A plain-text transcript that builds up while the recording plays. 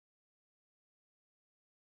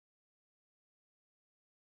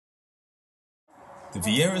The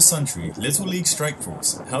Viera Suntree Little League Strike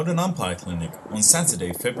Force held an Umpire Clinic on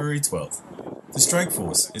Saturday, February 12th. The Strike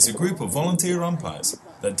Force is a group of volunteer umpires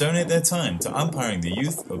that donate their time to umpiring the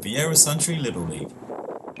youth of Viera Suntree Little League.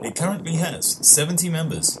 It currently has 70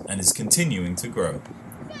 members and is continuing to grow.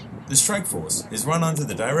 The Strike Force is run under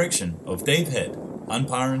the direction of Dave Head,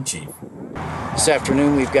 Umpire-In-Chief. This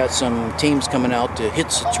afternoon we've got some teams coming out to hit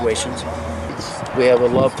situations. We have a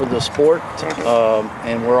love for the sport,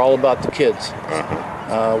 and we're all about the kids.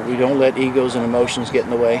 We don't let egos and emotions get in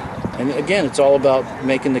the way. And again, it's all about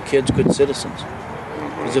making the kids good citizens.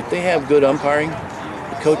 Because if they have good umpiring,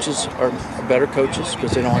 the coaches are better coaches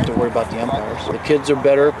because they don't have to worry about the umpires. The kids are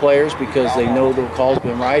better players because they know the call's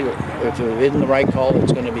been right. If it isn't the right call,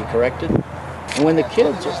 it's going to be corrected. And when the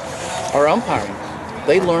kids are umpiring,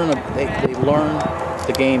 they learn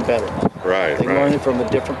the game better. They learn it from a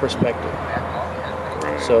different perspective.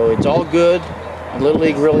 So it's all good. And Little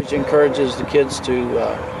League really encourages the kids to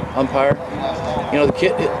umpire. You know,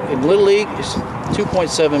 in Little League, it's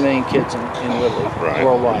 2.7 million kids in Little League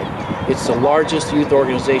worldwide. It's the largest youth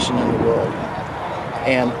organization in the world.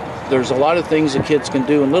 And there's a lot of things that kids can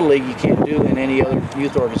do in Little League you can't do in any other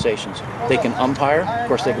youth organizations. They can umpire, of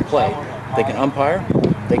course they can play. They can umpire,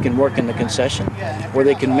 they can work in the concession, or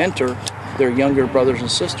they can mentor their younger brothers and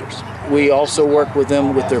sisters. We also work with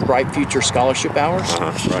them with their Bright Future Scholarship hours.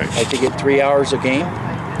 Like they get 3 hours a game.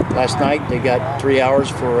 Last night they got 3 hours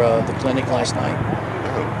for the clinic last night.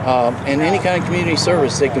 And any kind of community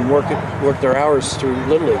service, they can work their hours through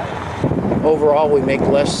Little League. Overall, we make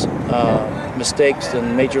less mistakes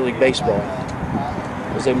than Major League Baseball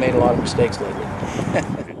because they've made a lot of mistakes lately.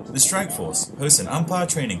 The Strike Force hosts an umpire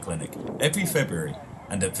training clinic every February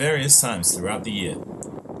and at various times throughout the year.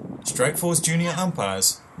 Strike Force Junior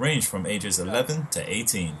Umpires range from ages 11 to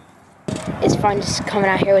 18. It's fun just coming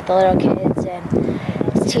out here with the little kids and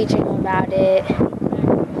just teaching them about it.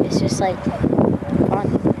 It's just like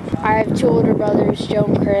fun. I have two older brothers, Joe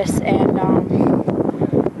and Chris, and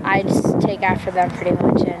I just take after them pretty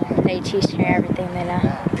much, and they teach me everything they know.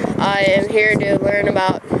 I am here to learn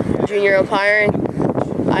about junior umpiring.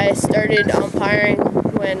 I started umpiring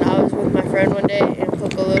when I was with my friend one day in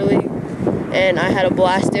Cocoa Little League, and I had a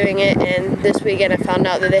blast doing it. And this weekend I found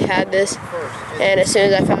out that they had this, and as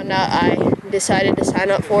soon as I found out, I decided to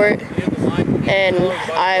sign up for it. And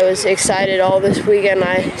I was excited all this weekend.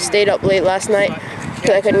 I stayed up late last night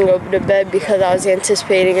because I couldn't go to bed because I was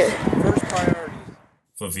anticipating it.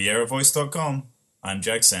 For VieraVoice.com, I'm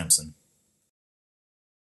Jack Sampson.